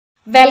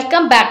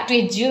Welcome back to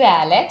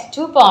എഡ്യൂവാലറ്റ്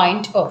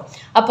 2.0.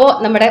 അപ്പോൾ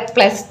നമ്മുടെ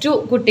 +2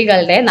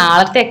 കുട്ടികളുടെ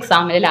നാളത്തെ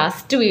എക്സാമിൻ്റെ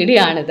ലാസ്റ്റ് വീഡിയോ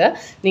ആണിത്.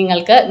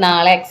 നിങ്ങൾക്ക്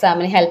നാളെ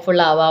എക്സാമിന്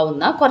ഹെൽപ്ഫുൾ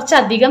ആവാവുന്ന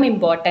കുറച്ചധികം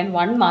ഇമ്പോർട്ടൻറ്റ്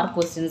 1 മാർക്ക്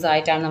ക്വസ്റ്റ്യൻസ്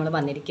ആയിട്ടാണ് നമ്മൾ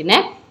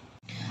വന്നിരിക്കുന്നത്.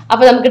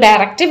 അപ്പോൾ നമുക്ക്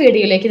ഡയറക്റ്റ്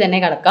വീഡിയോയിലേക്ക് തന്നെ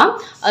കിടക്കാം.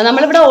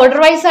 നമ്മളിവിടെ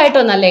ഓർഡർ വൈസ്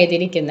ആയിട്ടൊന്നല്ല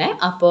എഴുതിയിരിക്കുന്നത്.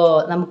 അപ്പോൾ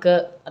നമുക്ക്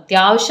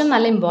അത്യാവശ്യം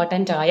നല്ല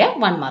ഇമ്പോർട്ടൻ്റ് ആയ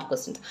 1 മാർക്ക്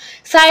ക്വസ്റ്റ്യൻസ്.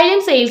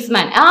 സൈലന്റ്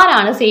സെയിൽസ്മാൻ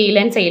ആരാണ്?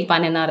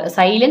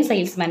 സൈലന്റ്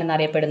സെയിൽസ്മാൻ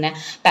എന്നറിയപ്പെടുന്ന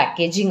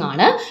പാക്കേജിംഗ്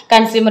ആണ്.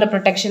 കൺസ്യൂമർ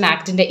പ്രൊട്ടക്ഷൻ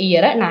ആക്ടിന്റെ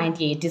ഇയർ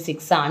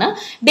 1986 ആണ്.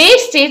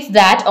 Date States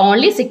that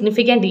only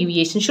significant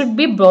deviation should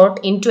be brought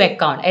in to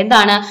account.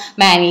 എന്താണ്?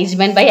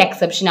 മാനേജ്മെന്റ് ബൈ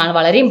എക്സെപ്ഷൻ ആണ്.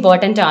 വളരെ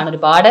ഇമ്പോർട്ടൻ്റ് ആണ്,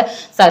 ഒരുപാട്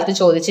സ്ഥലത്ത്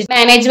ചോദിച്ചു.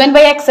 Management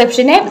by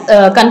എക്സെപ്ഷനെ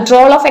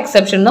control of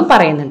exception എന്നും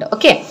പറയുന്നുണ്ട്.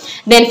 Okay,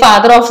 then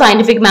father of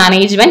scientific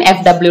management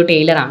FW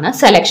Taylor ആണ്.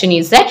 Selection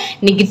is A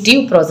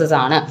negative process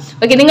ആണ്.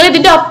 ഓക്കെ, നിങ്ങൾ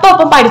ഇതിന്റെ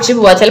ഒപ്പം പഠിച്ചു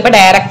പോവാ, ചിലപ്പോൾ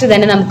ഡയറക്റ്റ്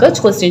തന്നെ നമുക്ക്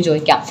ക്വസ്റ്റ്യൻ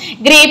ചോദിക്കാം.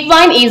 Grape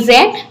wine is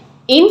A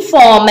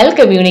informal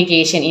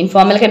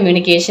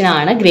communication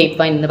ആണ് ഗ്രേപ്പ്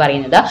വൈൻ എന്ന്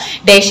പറയുന്നത്.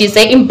 Dash is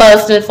A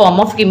impersonal form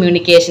of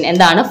communication.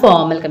 എന്താണ്?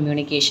 ഫോർമൽ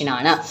കമ്മ്യൂണിക്കേഷൻ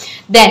ആണ്.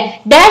 Then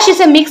dash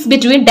is A mix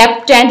between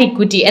ഡെപ്റ്റ് and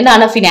equity.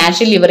 എന്താണ്?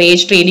 Financial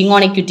leverage, trading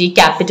on equity,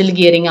 capital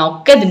gearing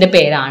ഒക്കെ ഇതിന്റെ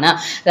പേരാണ്.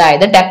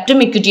 അതായത് ഡെപ്റ്റും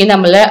ഇക്വിറ്റിയും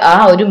നമ്മൾ ആ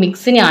ഒരു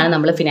മിക്സിനെയാണ്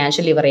നമ്മൾ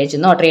ഫിനാൻഷ്യൽ ലിവറേജ്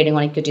എന്നോ ട്രേഡിംഗ്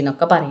ഓൺ ഇക്വിറ്റി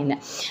എന്നൊക്കെ പറയുന്നത്.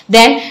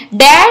 Then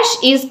dash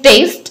is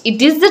test.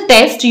 It is the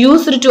test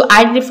used to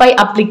identify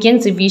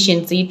applicants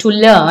efficiency to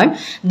learn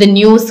the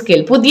new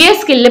skill. പുതിയ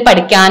സ്കില്ല്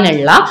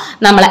പഠിക്കാനുള്ള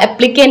നമ്മളെ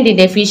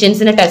അപ്ലിക്കന്റിന്റെ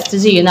എഫിഷ്യൻസിനെ ടെസ്റ്റ്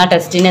ചെയ്യുന്ന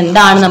ടെസ്റ്റിന്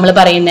എന്താണ് നമ്മൾ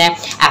പറയുന്നത്?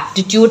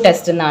 ആപ്റ്റിറ്റ്യൂഡ്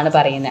ടെസ്റ്റ് എന്നാണ്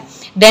പറയുന്നത്.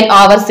 Then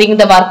overseeing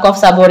the work of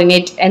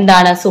subordinate.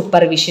 എന്താണ്?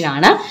 സൂപ്പർവിഷൻ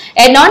ആണ്.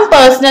 A non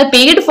personal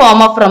paid form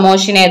of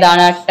promotion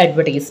ഏതാണ്?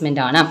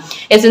 അഡ്വർടൈസ്മെന്റ് ആണ്.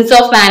 എസൻസ്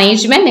ഓഫ്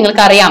മാനേജ്മെന്റ്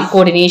നിങ്ങൾക്കറിയാം,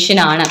 കോർഡിനേഷൻ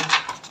ആണ്.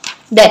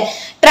 Then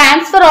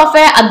transfer of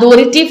A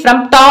authority from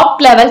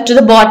top level two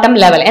the bottom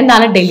level.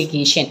 എന്താണ്?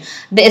 Delegation.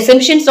 The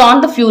assumptions on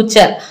the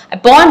future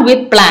upon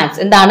with plans.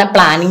 എന്താണ്?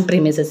 Planning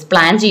premises.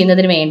 Plan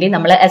ചെയ്യുന്നതിന് വേണ്ടി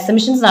നമ്മൾ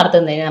assumptions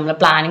നടത്തുന്നതിന് നമ്മൾ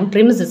പ്ലാനിംഗ്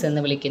പ്രിമിസസ്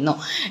എന്ന് വിളിക്കുന്നു.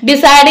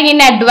 Deciding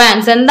in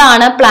advance.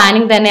 എന്താണ്?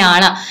 പ്ലാനിംഗ്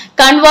തന്നെയാണ്.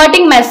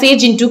 Converting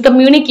message in to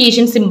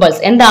communication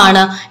symbols.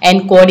 എന്താണ്?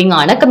 എൻകോഡിംഗ്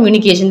ആണ്.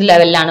 കമ്മ്യൂണിക്കേഷന്റെ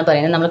ലെവലിലാണ്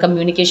പറയുന്നത്. നമ്മൾ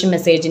കമ്മ്യൂണിക്കേഷൻ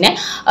മെസ്സേജിനെ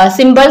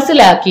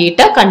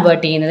സിമ്പിൾസിലാക്കിയിട്ട്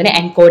കൺവേർട്ട് ചെയ്യുന്നതിന്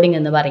എൻകോഡിംഗ്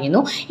എന്ന്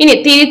പറയുന്നു. ഇനി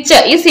തിരിച്ച്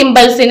ഈ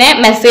സിമ്പിൾസിനെ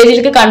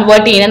മെസ്സേജിലേക്ക്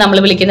കൺവേർട്ട് ചെയ്യുന്നത് നമ്മൾ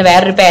വിളിക്കുന്ന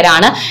വേറൊരു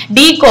പേരാണ്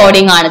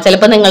ഡീകോഡിംഗ് ആണ്.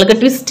 ചിലപ്പോൾ നിങ്ങൾക്ക്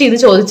ട്വിസ്റ്റ് ചെയ്ത്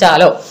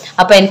ചോദിച്ചാലോ.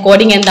 അപ്പൊ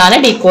എൻകോഡിംഗ് എന്താണ്,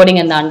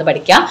 ഡീകോഡിംഗ് എന്താണെന്ന്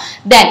പഠിക്കാം.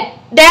 Then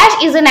dash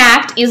is an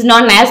act is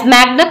known as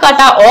Magna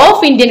Carta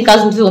of Indian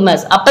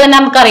consumers. അപ്പൊ തന്നെ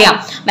നമുക്കറിയാം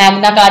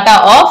Magna Carta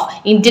of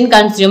Indian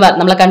consumer,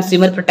 നമ്മളെ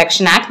കൺസ്യൂമർ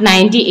പ്രൊട്ടക്ഷൻ ആക്ട്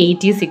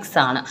 1986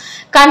 ആണ്.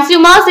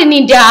 Consumers in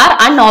India R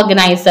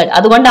unorganised.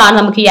 അതുകൊണ്ടാണ്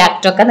നമുക്ക് ഈ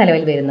ആക്ട് ഒക്കെ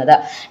നിലവിൽ വരുന്നത്.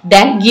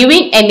 Then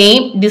giving A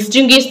name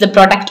distinguish the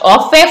product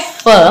of A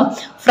firm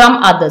from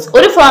others.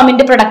 ഒരു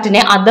ഫേമിന്റെ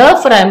പ്രൊഡക്റ്റിനെ അതർ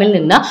ഫേമിൽ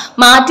നിന്ന്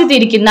മാറ്റി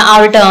തിരിക്കുന്ന ആ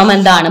ഒരു ടേം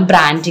എന്താണ്?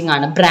 ബ്രാൻഡിംഗ്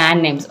ആണ്.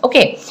 Brand names.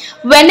 Okay,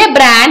 when a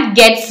brand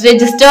gets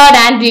registered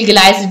and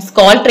legalized it's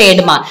called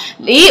trademark.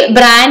 ഈ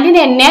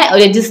ബ്രാൻഡിനെ തന്നെ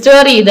രജിസ്റ്റർ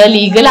ചെയ്ത്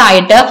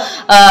ലീഗലായിട്ട്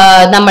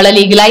നമ്മൾ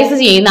ലീഗലൈസ്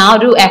ചെയ്യുന്ന ആ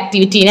ഒരു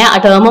ആക്ടിവിറ്റീനെ ആ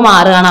ടേം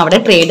മാറുകയാണ്, അവിടെ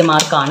ട്രേഡ്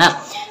മാർക്ക് ആണ്.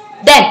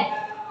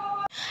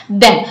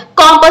 then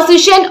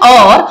composition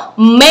or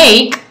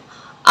make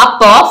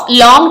up of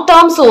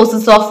long-term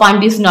sources of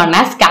fund is known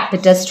as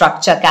capital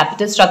structure.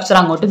 Capital structure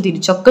അങ്ങോട്ടും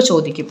തിരിച്ചൊക്കെ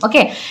ചോദിക്കും.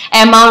 Okay,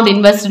 amount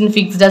invested in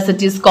fixed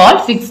asset is called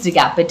fixed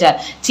capital.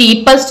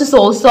 cheapest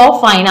source of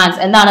finance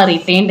എന്താണ്?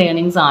 retained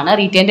earnings ആണ്.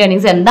 retained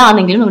earnings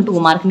എന്താണെങ്കിലും നമ്മൾ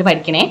 2 മാർക്കിന്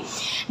പഠിക്കണേ.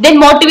 then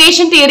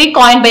motivation theory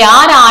coined by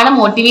ആരാണ്?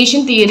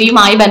 Motivation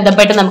തിയറിയുമായി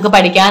ബന്ധപ്പെട്ട് നമുക്ക്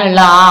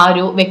പഠിക്കാനുള്ള ആ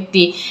ഒരു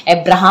വ്യക്തി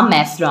എബ്രഹാം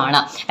മാസ്ലോ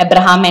ആണ്.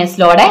 എബ്രഹാം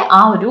മാസ്ലോയുടെ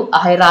ആ ഒരു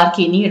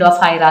ഹൈറാർക്കി, നീഡ് ഓഫ്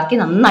ഹൈറാർക്കി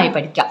നന്നായി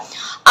പഠിക്കാം.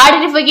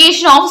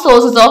 Identification of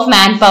sources of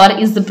man power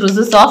is the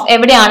process of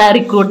എവിടെയാണ്?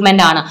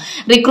 റിക്രൂട്ട്മെന്റ് ആണ്.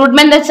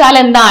 റിക്രൂട്ട്മെന്റ് വെച്ചാൽ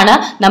എന്താണ്?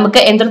 നമുക്ക്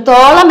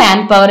എത്രത്തോളം മാൻ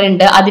പവർ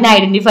ഉണ്ട് അതിനെ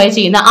ഐഡന്റിഫൈ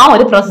ചെയ്യുന്ന ആ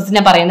ഒരു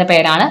പ്രോസസ്സിനെ പറയുന്ന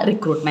പേരാണ്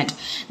recruitment.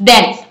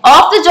 Then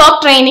of the job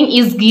training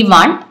is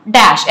given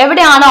dash.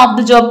 എവിടെയാണ് ഓഫ്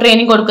ദ ജോബ്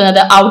ട്രെയിനിങ്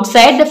കൊടുക്കുന്നത്?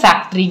 Outside the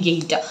factory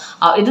gate.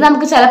 ഇത്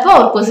നമുക്ക്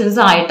ചിലപ്പോൾ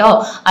ക്വസ്റ്റ്യൻസ് ആയിട്ടോ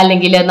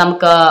അല്ലെങ്കിൽ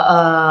നമുക്ക്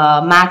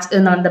മാച്ച്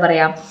എന്താ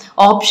പറയാ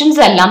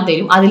ഓപ്ഷൻസ് എല്ലാം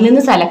തരും, അതിൽ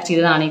നിന്ന് സെലക്ട്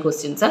ചെയ്തതാണ് ഈ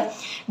questions.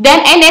 Then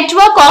a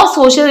network of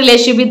social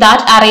relationship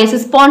that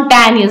arises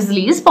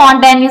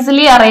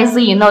spontaneously arise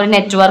ചെയ്യുന്ന ഒരു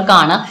നെറ്റ്വർക്ക്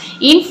ആണ്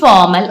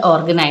ഇൻഫോർമൽ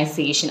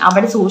ഓർഗനൈസേഷൻ.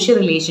 അവിടെ സോഷ്യൽ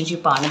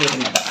റിലേഷൻഷിപ്പ് ആണ്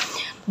വരുന്നത്.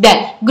 Then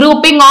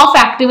grouping of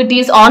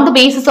activities on the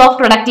basis of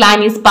product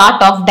line is part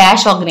of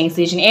dash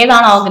organization.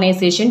 ഏതാണ്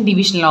organisation?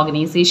 Divisional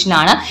organisation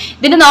ആണ്.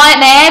 ഇതിന്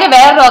നേരെ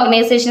വേറൊരു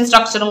ഓർഗനൈസേഷൻ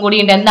സ്ട്രക്ചറും കൂടി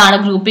ഉണ്ട്. എന്താണ്?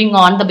 Grouping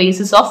on the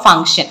basis of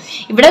function.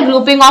 ഇവിടെ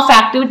grouping of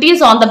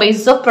activities on the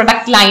basis of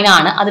product line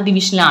ആണ്, അത്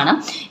ഡിവിഷണൽ ആണ്.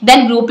 Then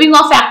grouping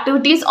of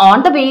activities on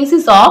the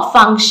basis of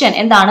function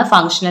എന്താണ്?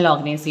 ഫംഗ്ഷണൽ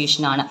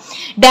ഓർഗനൈസേഷൻ ആണ്.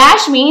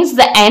 Dash means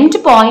the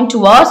end point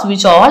towards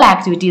which all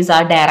activities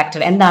are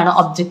directed. എന്താണ്?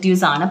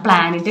 Objectives ആണ്.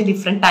 പ്ലാനിന്റെ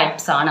different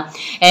types ആണ്.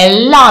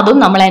 അതും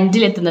നമ്മൾ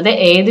എൻഡിൽ എത്തുന്നത്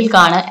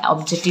ഏതിൽക്കാണ്?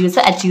 ഒബ്ജക്റ്റീവ്സ്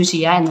അച്ചീവ്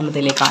ചെയ്യുക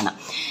എന്നുള്ളതിലേക്കാണ്.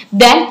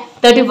 Then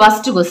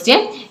 31st question.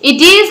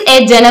 It is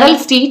a general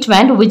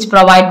statement which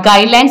provide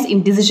guidelines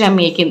in decision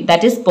making,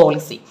 that is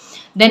policy.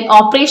 Then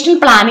operational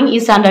planning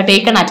is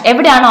undertaken at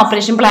എവിടെയാണ്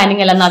operation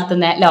planning എല്ലാം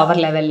നടത്തുന്നത്? ലോവർ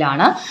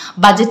ലെവലിലാണ്.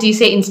 Budget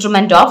is A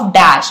instrument of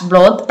dash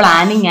both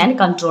planning and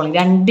controlling.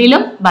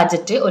 രണ്ടിലും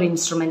budget ഒരു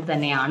instrument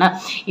തന്നെയാണ്.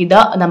 ഇത്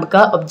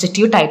നമുക്ക്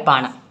objective type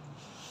ആണ്.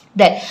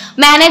 Then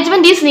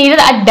management is needed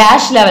at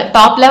dash level.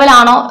 Top level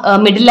ആണോ,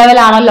 മിഡിൽ ലെവൽ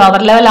ആണോ,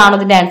 ലോവർ ലെവൽ ആണോ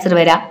ഇതിന്റെ ആൻസർ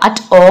വരിക?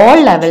 അറ്റ് ഓൾ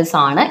ലെവൽസ്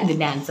ആണ്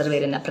ഇതിന്റെ ആൻസർ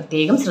വരുന്നത്.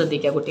 പ്രത്യേകം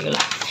ശ്രദ്ധിക്കുക കുട്ടികൾ.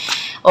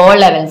 All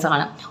levels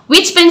ആണ്.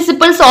 Which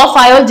principles of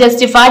fire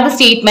justify the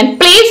statement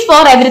place for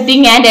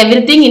everything and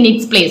everything in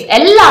its place?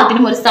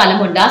 എല്ലാത്തിനും ഒരു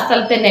സ്ഥലമുണ്ട്, ആ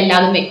സ്ഥലത്ത് തന്നെ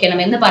എല്ലാതും വെക്കണം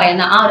എന്ന്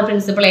പറയുന്ന ആ ഒരു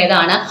പ്രിൻസിപ്പിൾ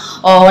ഏതാണ്?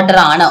 ഓർഡർ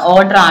ആണ്.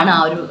 ഓർഡർ ആണ് ആ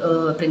ഒരു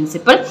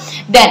principle.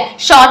 Then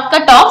short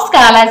cut off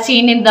scalar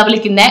chain എന്ന്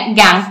വിളിക്കുന്ന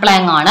ഗാങ്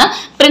പ്ലാൻ ആണ്.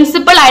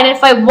 Principle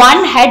identify one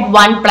head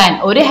one plan.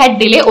 ഒരു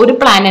ഹെഡിലെ ഒരു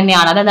പ്ലാൻ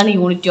തന്നെയാണ്. അതാണ്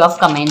യൂണിറ്റി ഓഫ്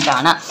കമാൻഡ്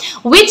ആണ്.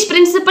 Which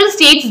principle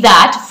States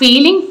that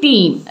feeling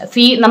team,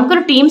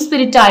 നമുക്കൊരു ടീം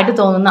സ്പിരിറ്റ് ആയിട്ട്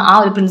തോന്നുന്ന ആ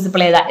ഒരു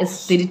പ്രിൻസിപ്പിൾ ഏതാ?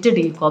 സ്പിരിറ്റ്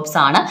ഡീകോപ്സ്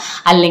ആണ്.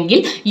 അല്ലെങ്കിൽ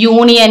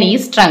യൂണിയൻ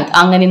ഈസ് സ്ട്രെങ്ത്,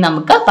 അങ്ങനെ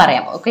നമുക്ക്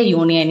പറയാം. ഓക്കെ,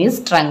 യൂണിയൻ ഈസ്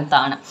സ്ട്രെങ്ത്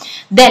ആണ്.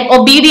 ദെൻ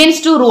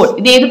ഒബീഡിയൻസ് ടു റൂൾ,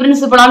 ഇത് ഏത്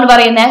പ്രിൻസിപ്പിൾ ആണ്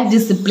പറയുന്നത്?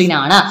 ഡിസിപ്ലിൻ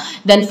ആണ്.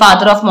 Then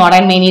father of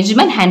modern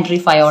management Henry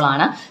Fayol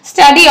ആണ്.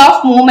 Study of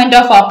movement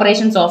of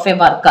operations of A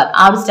worker,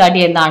 ആ ഒരു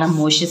സ്റ്റഡി എന്താണ്?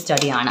 മോഷി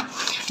സ്റ്റഡി ആണ്.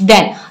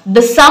 Then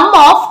the sum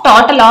of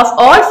total of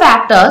all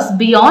factors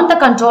beyond the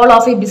control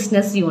of a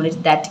business unit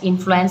that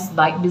influenced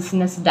by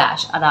business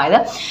dash, അതായത്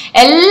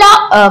എല്ലാ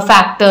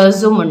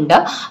ഫാക്ടേഴ്സും ഉണ്ട്,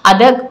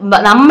 അത്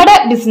നമ്മുടെ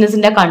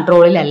ബിസിനസിന്റെ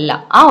കൺട്രോളിലല്ല.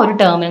 ആ ഒരു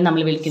ടേമിനെ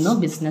നമ്മൾ വിളിക്കുന്നു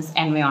ബിസിനസ്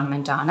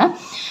എൻവയോൺമെന്റ് ആണ്.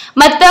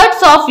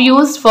 Methods of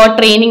used for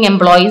training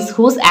employees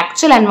whose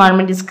actual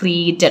environment is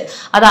created,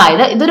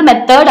 അതായത് ഇതൊരു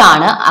മെത്തേഡ്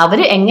ആണ്.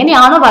 അവർ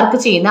എങ്ങനെയാണോ വർക്ക്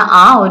ചെയ്യുന്ന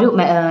ആ ഒരു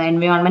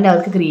എൻവയോൺമെന്റ്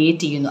അവർക്ക്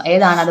ക്രിയേറ്റ് ചെയ്യുന്നു.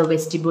 ഏതാണ് അത്?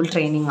 വെസ്റ്റിബ്യൂൾ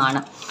ട്രെയിനിങ്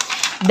ആണ്.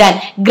 Then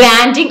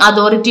granting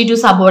authority to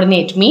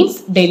subordinate means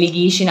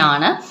delegation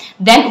ആണ്.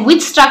 Then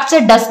which structure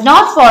does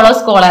not follow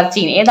scholar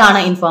chain, ഏതാണ്?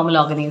 informal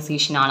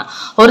organization ആണ്.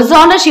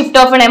 Horizontal shift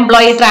of an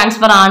employee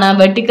transfer ആണ്.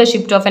 Vertical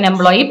shift of an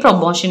employee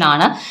promotion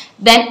ആണ്.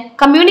 Then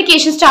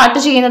communication start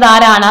ചെയ്യുന്നത്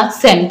ആരാണ്?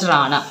 center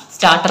ആണ്.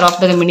 starter of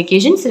the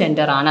communication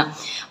cylinder ആണ്.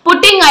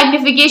 Putting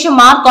identification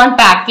mark on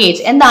package,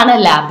 എന്താണ്?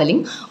 labeling.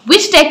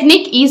 Which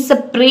technique is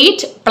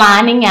separate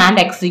planning and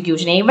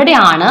execution,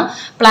 എവിടെയാണ്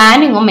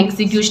പ്ലാനിങ്ങും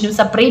എക്സിക്യൂഷനും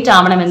separate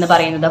ആവണം എന്ന്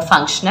പറയുന്നത്?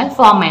 ഫങ്ഷണൽ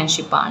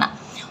ഫോർമാൻഷിപ്പ് ആണ്.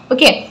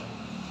 Okay,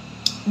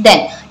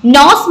 then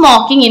no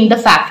smoking in the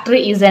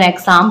factory is an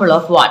example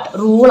of what?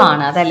 Rule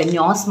ആണ്. അതല്ല,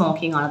 no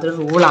smoking ആണ്, അതൊരു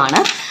റൂൾ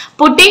ആണ്.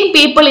 Putting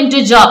people into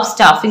job,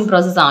 staffing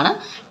process ആണ്.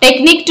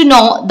 Technique to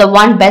know the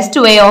one best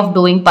way of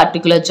doing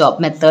particular job,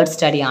 method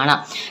study ആണ്.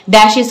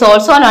 Dash is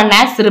also known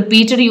as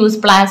repeated use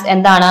plans,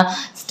 എന്താണ്?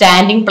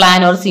 Standing plan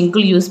or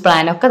single use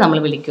plan ഒക്കെ നമ്മൾ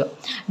വിളിക്കും.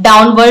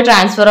 Downward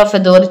transfer of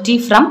authority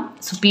from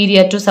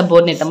superior to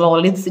subordinate, നമ്മൾ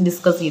already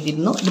discuss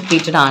ചെയ്തിരുന്നു,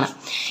 repeated ആണ്.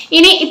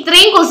 ഇനി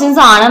ഇത്രയും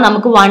ക്വസ്റ്റ്യൻസ് ആണ്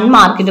നമുക്ക് 1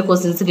 മാർക്കിന്റെ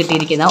ക്വസ്റ്റ്യൻസ്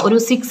കിട്ടിയിരിക്കുന്നത്. ഒരു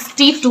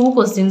 62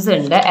 ക്വസ്റ്റ്യൻസ്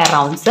ഉണ്ട്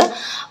അറൗണ്ട്സ്.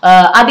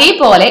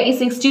 അതേപോലെ ഈ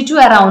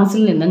 62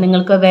 അറൗണ്ട്സിൽ നിന്ന്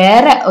നിങ്ങൾക്ക്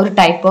വേറെ ഒരു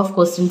ടൈപ്പ് ഓഫ്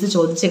ക്വസ്റ്റ്യൻസ്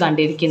ചോദിച്ച്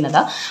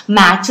കണ്ടിരിക്കുന്നത്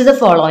മാച്ച് ദ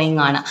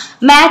ഫോളോയിങ് ആണ്.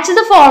 മാച്ച്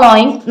ദ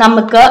ഫോളോയിങ്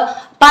നമുക്ക്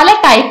പല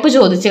ടൈപ്പ്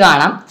ചോദിച്ച്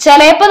കാണാം.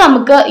 ചിലപ്പോൾ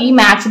നമുക്ക് ഈ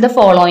മാച്ച് ദ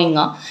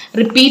ഫോളോയിങ്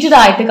റിപ്പീറ്റഡ്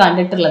ആയിട്ട്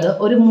കണ്ടിട്ടുള്ളത്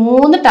ഒരു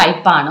 3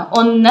 ടൈപ്പാണ്.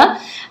 ഒന്ന്,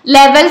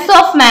 ലെവൽസ്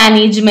ഓഫ്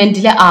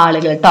മാനേജ്മെന്റിലെ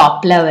ആളുകൾ,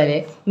 top level,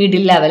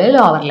 middle level,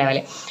 lower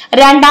level.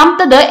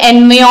 രണ്ടാമത്തത്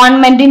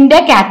എൻവയോൺമെന്റിന്റെ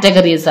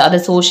കാറ്റഗറീസ്, അത്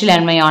സോഷ്യൽ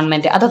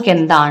എൻവയോൺമെന്റ്, അതൊക്കെ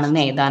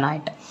എന്താണെന്ന്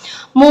എഴുതാനായിട്ട്.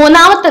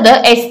 മൂന്നാമത്തത്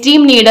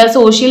എസ്റ്റീം നീഡ്,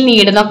 സോഷ്യൽ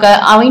നീഡ് എന്നൊക്കെ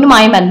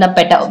അതിനുമായി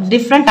ബന്ധപ്പെട്ട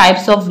ഡിഫറെന്റ്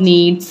ടൈപ്സ് ഓഫ്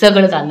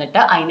നീഡ്സുകൾ തന്നിട്ട്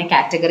അതിനെ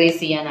കാറ്റഗറൈസ്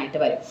ചെയ്യാനായിട്ട്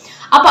വരും.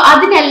 അപ്പൊ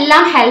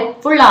അതിനെല്ലാം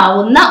ഹെൽപ്ഫുൾ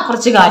ആവുന്ന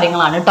കുറച്ച്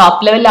കാര്യങ്ങളാണ്.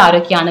 ടോപ്പ് ലെവലിൽ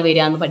ആരൊക്കെയാണ്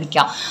വരിക എന്ന്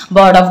പഠിക്കാം.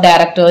 Board of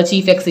director,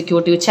 chief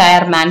executive,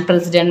 chairman,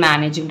 president,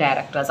 managing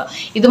directors,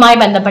 ഇതുമായി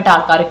ബന്ധപ്പെട്ട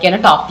ആൾക്കാരൊക്കെയാണ്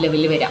ടോപ്പ്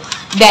ലെവലിൽ വരിക.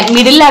 ദെൻ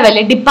മിഡിൽ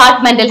ലെവലിൽ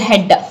ഡിപ്പാർട്ട്മെന്റൽ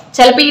ഹെഡ്,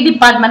 ചിലപ്പോൾ ഈ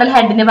ഡിപ്പാർട്ട്മെന്റൽ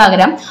ഹെഡിന്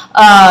പകരം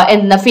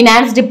എന്താ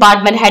ഫിനാൻസ്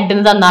ഡിപ്പാർട്ട്മെന്റ്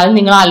ഹെഡിന് തന്നാലും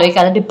നിങ്ങൾ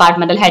ആലോചിക്കാതെ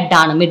ഡിപ്പാർട്ട്മെന്റൽ ഹെഡ്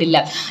ആണ് മിഡിൽ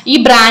ലെവൽ. ഈ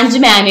ബ്രാഞ്ച്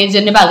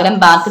മാനേജറിന് പകരം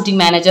മാർക്കറ്റിംഗ്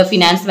മാനേജർ,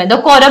 ഫിനാൻസ്,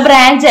 ഇതൊക്കെ ഓരോ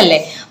ബ്രാഞ്ച് അല്ലേ,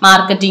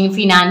 മാർക്കറ്റിംഗ്,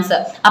 ഫിനാൻസ്.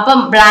 അപ്പം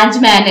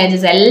ബ്രാഞ്ച്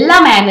മാനേജേഴ്സ്, എല്ലാ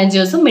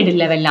മാനേജേഴ്സും മിഡിൽ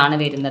ലെവലിലാണ്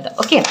വരുന്നത്.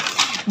 ഓക്കെ,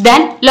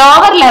 ദെൻ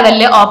ലോവർ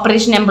ലെവലിൽ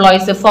ഓപ്പറേഷൻ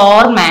എംപ്ലോയീസ്,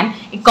 ഫോർമാൻ,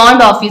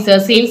 account officer,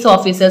 sales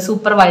officer,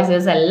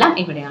 supervisors എല്ലാം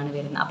ഇവിടെയാണ്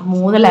വരുന്നത്. അപ്പൊ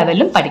 3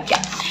 ലെവലിലും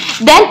പഠിക്കാം.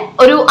 ദെൻ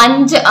ഒരു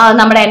 5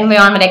 നമ്മുടെ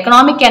എൻവയോൺമെന്റ്,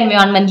 എക്കണോമിക്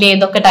എൻവയോൺമെന്റിൽ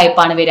ഏതൊക്കെ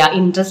ടൈപ്പാണ് വരിക?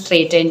 Interest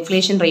rate,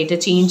 inflation rate,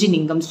 change in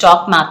income,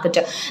 stock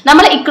market.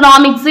 നമ്മൾ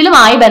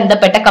ഇക്കണോമിക്സിലുമായി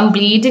ബന്ധപ്പെട്ട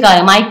കംപ്ലീറ്റ്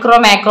കാര്യം, മൈക്രോ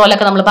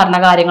മാക്രോയിലൊക്കെ നമ്മൾ പറഞ്ഞ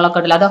കാര്യങ്ങളൊക്കെ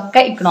ഉണ്ടല്ലോ,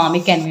 അതൊക്കെ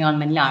ഇക്കണോമിക്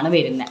എൻവയോൺമെന്റിലാണ്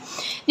വരുന്നത്.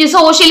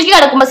 സോഷ്യലിലേക്ക്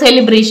കിടക്കുമ്പോൾ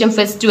celebration,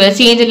 festival,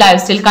 change life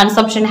style,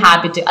 consumption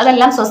habit,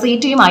 അതെല്ലാം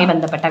സൊസൈറ്റിയുമായി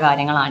ബന്ധപ്പെട്ട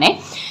കാര്യങ്ങളാണ്.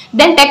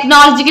 ദെൻ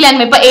ടെക്നോളജിക്കൽ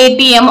എൻവയോൺമെന്റ്, ഇപ്പൊ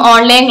ATM,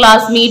 online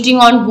class,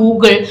 meeting on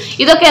Google,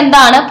 ഇതൊക്കെ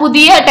എന്താണ്?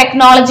 പുതിയ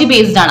ടെക്നോളജി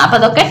ബേസ്ഡ് ആണ്. അപ്പൊ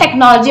അതൊക്കെ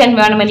ടെക്നോളജി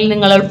എൻവയോൺമെന്റിൽ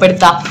നിങ്ങൾ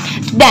ഉൾപ്പെടുത്താം.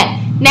 ദെൻ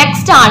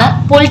നെക്സ്റ്റ് ആണ്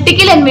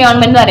പൊളിറ്റിക്കൽ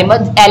എൻവയോൺമെന്റ് എന്ന്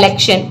പറയുമ്പോൾ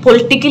എലക്ഷൻ,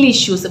 പൊളിറ്റിക്കൽ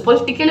ഇഷ്യൂസ്,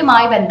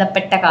 പൊളിറ്റിക്കലുമായി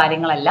ബന്ധപ്പെട്ട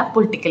കാര്യങ്ങളെല്ലാം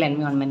പൊളിറ്റിക്കൽ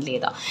എൻവയോൺമെന്റിൽ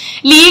ചെയ്താൽ.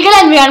 ലീഗൽ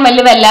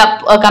എൻവയോൺമെന്റിൽ വല്ല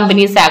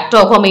കമ്പനീസ്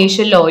ആക്ടോ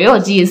കൊമേഴ്ഷ്യൽ ലോയോ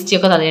GST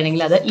ഒക്കെ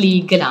തന്നെയാണെങ്കിൽ അത്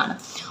ലീഗലാണ്.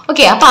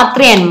 ഓക്കെ, അപ്പൊ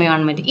അത്രയും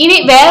എൻവയോൺമെന്റ്. ഇനി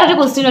വേറൊരു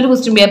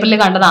ക്വസ്റ്റ്യൻ പേപ്പറിൽ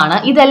കണ്ടതാണ്.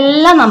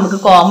 ഇതെല്ലാം നമുക്ക്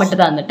കോമട്ട്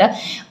തന്നിട്ട്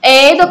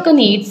ഏതൊക്കെ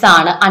നീഡ്സ്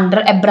ആണ്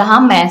അണ്ടർ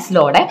എബ്രഹാം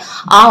മാസ്ലോയുടെ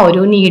ആ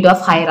ഒരു നീഡ്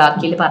ഓഫ്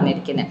ഹൈറാർക്കിയിൽ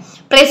പറഞ്ഞിരിക്കുന്നത്.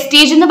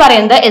 പ്രസ്റ്റീജ് എന്ന്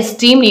പറയുന്നത്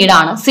എസ്റ്റീം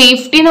നീഡാണ്.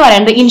 സേഫ്റ്റി എന്ന്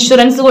പറയുന്നത്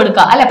ഇൻഷുറൻസ്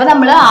കൊടുക്കുക അല്ലെ. അപ്പൊ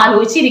നമ്മൾ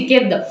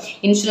ആലോചിച്ചിരിക്കരുത്.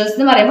 ഇൻഷുറൻസ്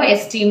എന്ന് പറയുമ്പോൾ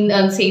esteem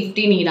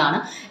safety നീഡാണ്.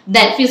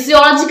 Then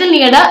physiological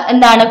need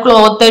എന്താണ്?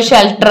 ക്ലോത്ത്,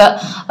 ഷെൽട്ടർ,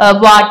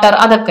 വാട്ടർ,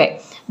 അതൊക്കെ.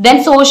 ദെൻ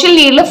സോഷ്യൽ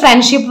നീഡിൽ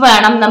ഫ്രണ്ട്ഷിപ്പ്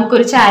വേണം,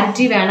 നമുക്കൊരു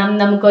ചാരിറ്റി വേണം,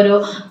 നമുക്കൊരു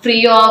ഫ്രീ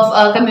ഓഫ്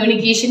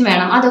കമ്മ്യൂണിക്കേഷൻ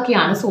വേണം.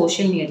 അതൊക്കെയാണ്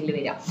സോഷ്യൽ നീഡിൽ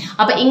വരിക.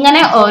 അപ്പൊ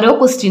ഇങ്ങനെ ഓരോ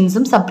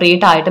ക്വസ്റ്റ്യൻസും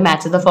സെപ്പറേറ്റ് ആയിട്ട്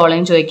മാച്ച് ദ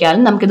ഫോളോയിങ്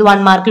ചോദിക്കാനും നമുക്കിത്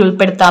 1 മാർക്കിൽ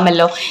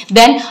ഉൾപ്പെടുത്താമല്ലോ.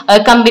 ദെൻ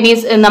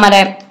കമ്പനീസ്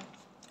നമ്മുടെ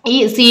ഈ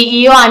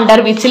സിഇഒ അണ്ടർ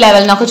വിച്ച്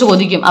ലെവൽ എന്നൊക്കെ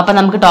ചോദിക്കും. അപ്പൊ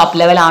നമുക്ക് ടോപ്പ്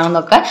ലെവൽ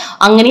ആണെന്നൊക്കെ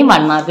അങ്ങനെയും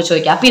 1 മാർക്ക്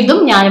ചോദിക്കാം. അപ്പൊ ഇതും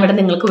ഞാനിവിടെ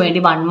നിങ്ങൾക്ക് വേണ്ടി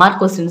 1 മാർക്ക്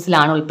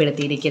ക്വസ്റ്റ്യൻസിലാണ്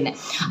ഉൾപ്പെടുത്തിയിരിക്കുന്നത്.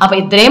 അപ്പൊ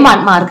ഇത്രയും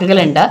 1 മാർക്കുകൾ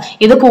ഉണ്ട്.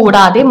 ഇത്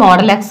കൂടാതെ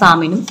മോഡൽ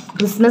എക്സാമിനും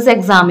ക്രിസ്മസ്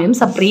എക്സാമിനും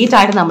സെപ്പറേറ്റ്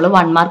ആയിട്ട് നമ്മൾ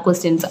 1 മാർക്ക്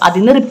ക്വസ്റ്റ്യൻസ്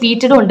അതിന്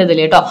റിപ്പീറ്റഡ് ഉണ്ട്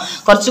ഇതിൽ കേട്ടോ.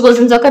 കുറച്ച്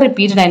ക്വസ്റ്റ്യൻസ് ഒക്കെ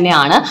റിപ്പീറ്റഡ്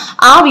തന്നെയാണ്.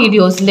 ആ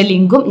വീഡിയോസിന്റെ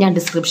ലിങ്കും ഞാൻ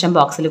ഡിസ്ക്രിപ്ഷൻ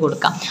ബോക്സിൽ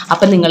കൊടുക്കാം.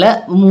 അപ്പൊ നിങ്ങൾ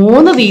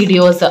 3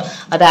 വീഡിയോസ്,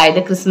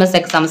 അതായത് Christmas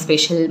exam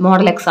special,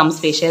 model exam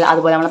special,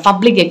 അതുപോലെ നമ്മുടെ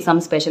public exam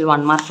special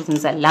 1 mark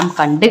questions എല്ലാം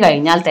കണ്ടു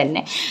കഴിഞ്ഞാൽ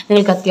തന്നെ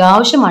നിങ്ങൾക്ക്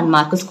അത്യാവശ്യം 1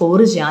 മാർക്ക് സ്കോർ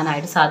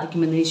ചെയ്യാനായിട്ട്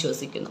സാധിക്കുമെന്ന്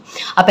വിശ്വസിക്കുന്നു.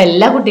 അപ്പൊ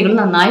എല്ലാ കുട്ടികളും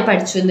നന്നായി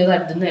പഠിച്ചു എന്ന്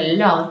കരുതുന്നു.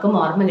 എല്ലാവർക്കും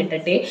ഓർമ്മ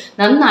കിട്ടട്ടെ,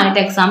 നന്നായിട്ട്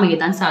എക്സാം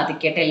എഴുതാൻ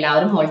സാധിക്കട്ടെ.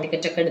 എല്ലാവരും ഹോൾ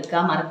ടിക്കറ്റ് ഒക്കെ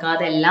എടുക്കുക,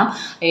 മറക്കാതെ എല്ലാം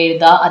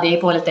എഴുതുക.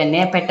 അതേപോലെ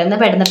തന്നെ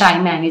പെട്ടെന്ന് ടൈം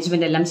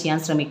മാനേജ്മെന്റ് എല്ലാം ചെയ്യാൻ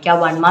ശ്രമിക്കുക.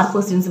 1 മാർക്ക്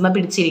ക്വസ്റ്റ്യൻസ്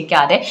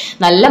പിടിച്ചിരിക്കാതെ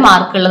നല്ല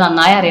മാർക്കുള്ള,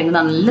 നന്നായി അറിയുന്നത്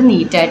നല്ല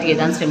നീറ്റായിട്ട്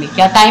എഴുതാൻ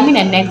ശ്രമിക്കുക. ടൈമിന്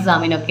തന്നെ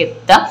എക്സാമിനൊക്കെ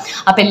എത്തുക.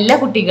 അപ്പൊ എല്ലാ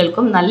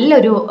കുട്ടികൾക്കും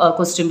നല്ലൊരു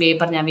ക്വസ്റ്റ്യൻ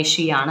പേപ്പർ ഞാൻ വിഷ്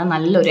ചെയ്യാണ്,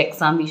 നല്ലൊരു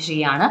എക്സാം വിഷ്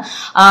ചെയ്യാണ്.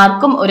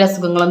 ആർക്കും ഒരു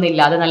അസുഖങ്ങളൊന്നും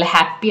ഇല്ലാതെ നല്ല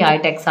ഹാപ്പി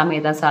ആയിട്ട് എക്സാം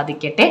എഴുതാൻ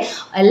സാധിക്കട്ടെ.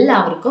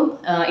 എല്ലാവർക്കും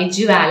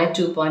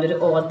എഡ്യൂവാലറ്റ് 2.0 ഒരു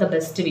ഓൾ ദ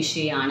ബെസ്റ്റ് വിഷ്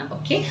ചെയ്യാണ്.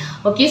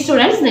 ഓക്കെ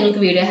സ്റ്റുഡൻസ്,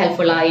 നിങ്ങൾക്ക് വീഡിയോ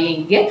ഹെൽപ്ഫുൾ ആയി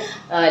എങ്കിൽ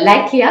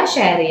ലൈക്ക് ചെയ്യുക,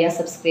 ഷെയർ ചെയ്യുക,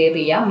 സബ്സ്ക്രൈബ്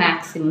ചെയ്യുക,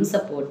 മാക്സിമം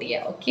സപ്പോർട്ട്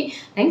ചെയ്യുക. Okay,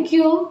 thank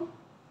you.